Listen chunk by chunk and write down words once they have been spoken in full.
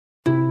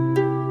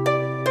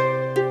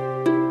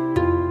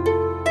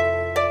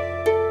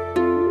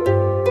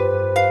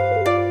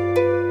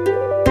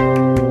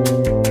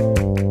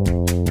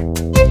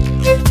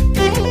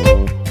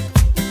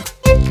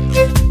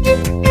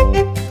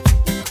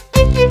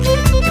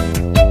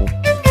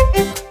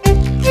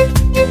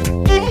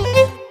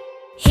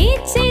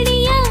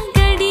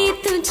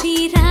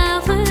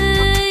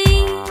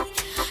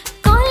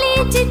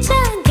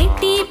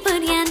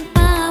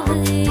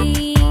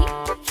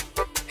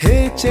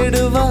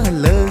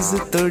लज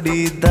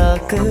तोडी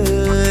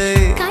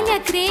दाखय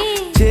काल्याक रे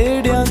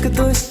चेड्यांक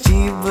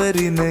दोस्ती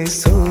बरी नाही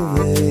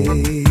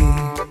सोवय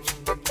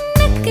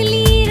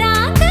नकली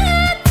राग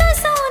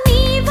तुजो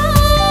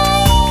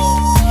निवय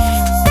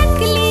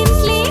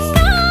तकलेंतले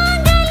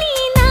कागली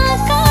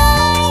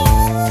नाकाय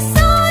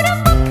सोर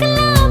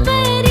पकला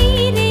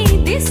बरी रे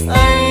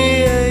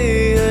दिसताय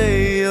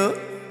अय्यो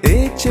ए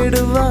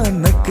चेडवा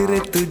नकरे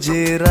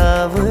तुझे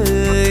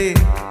रावय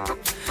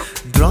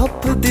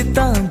ड्रॉप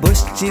दिता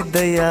बसची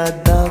दया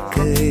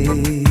दाखय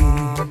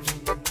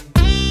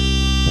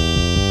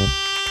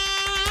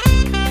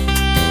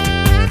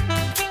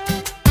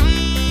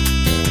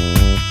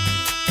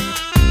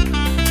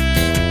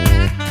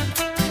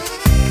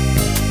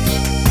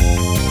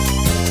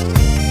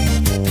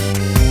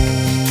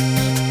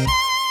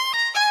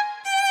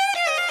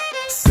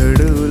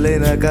सडूले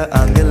नाका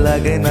आंग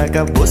लागे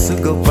नाका बसू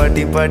गो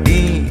पाटी पाटी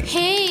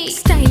हे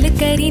स्टाइल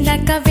करी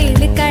नाका वेळ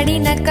काढी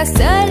नाका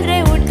चल रे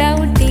उठा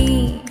उठी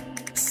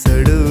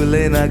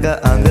सडूले नाका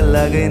आंग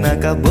लागे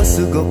नाका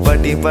बसू गो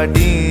पाटी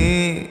पाटी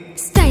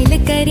स्टाइल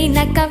करी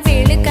नाका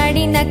वेळ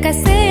काढी नाका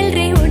चल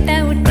रे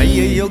उठा उठी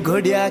अय्यो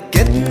घोड्या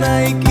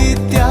केतनाय की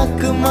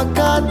त्याक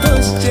मका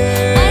दोस्चे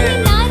अरे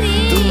ना रे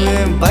तुमे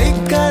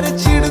बाईकार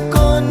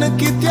चिडकोन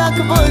की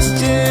त्याक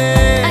बसचे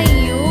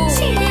अय्यो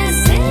चिड्या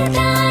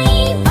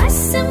सदाई बस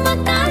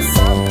मका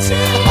सोचे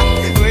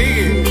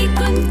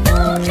देखून तो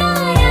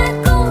काया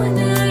कोण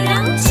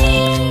रावची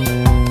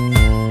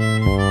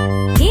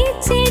हे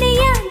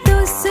चिडिया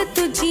दोस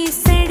तुझी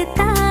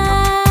सडता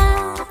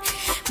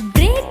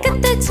ब्रेक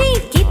तुझी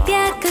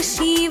कित्या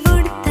कशी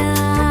उडता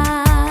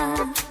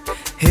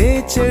हे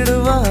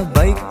चेडवा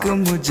बाईक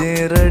मुझे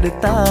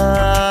रडता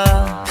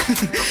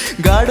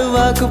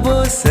गाडवाक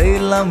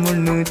बसयला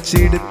म्हणून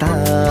चिडता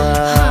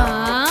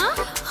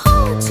हो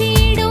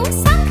चेडो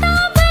सांगता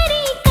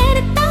बरी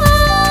करता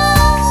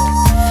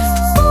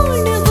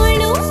पूण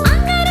वळू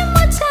आंगार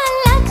म्हज्या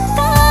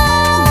लागता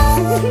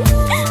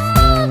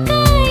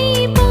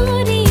म्हाकाय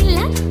बरी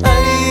लागता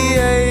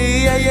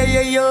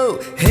अय्यो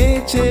हे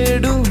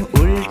चेडू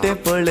उलटे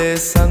पळे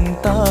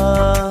सांगता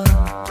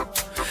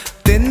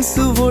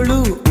तेन्सु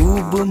वळू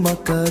उब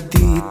म्हाका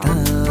दिता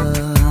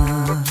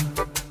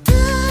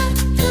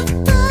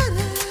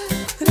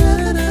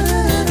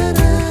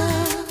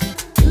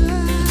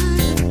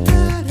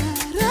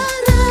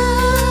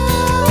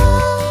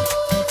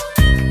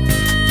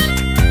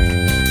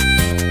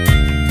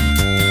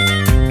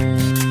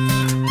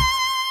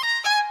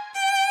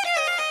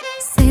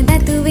सदा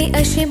तुवे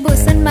अशें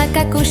बसून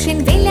म्हाका कुशीन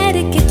वेल्यार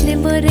कितले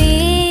बरे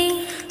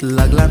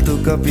लागला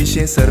तुका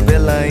पिशे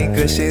सरबेलाई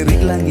कशे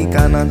रिगलांगी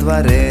कानात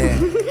वारे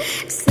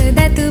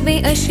सदा तुवे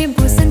अशें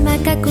बसून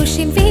म्हाका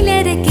कुशीन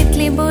वेल्यार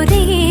कितले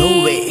बरे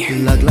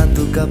लागला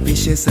तुका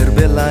पिशे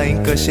सरबेलाई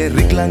कशे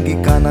रिगलांगी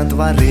कानात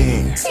वारे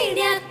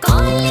चिड्या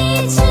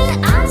कॉलेज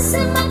आस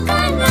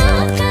म्हाका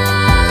नाका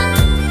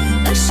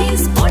अशी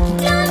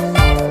स्पॉटलांत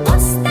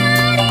बसता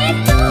रे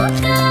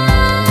तुका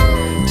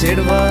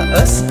चेडवा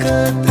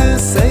अस्कत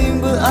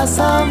सैंब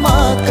आसा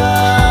म्हाका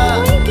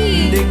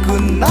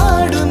देखून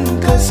नाडून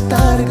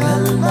कष्टार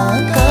घाल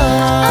नाका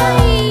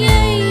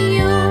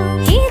अय्यो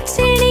हे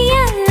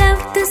चिडिया लव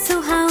तुजो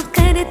हांव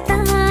करता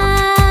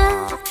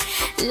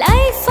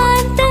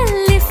लायफांत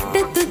लिफ्ट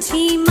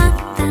तुजी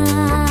मागता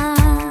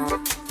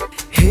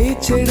हे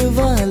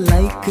चेडवा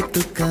लायक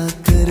तुका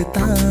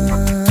करता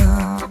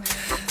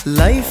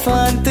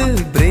लायफांत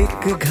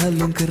ब्रेक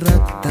घालूंक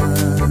राखता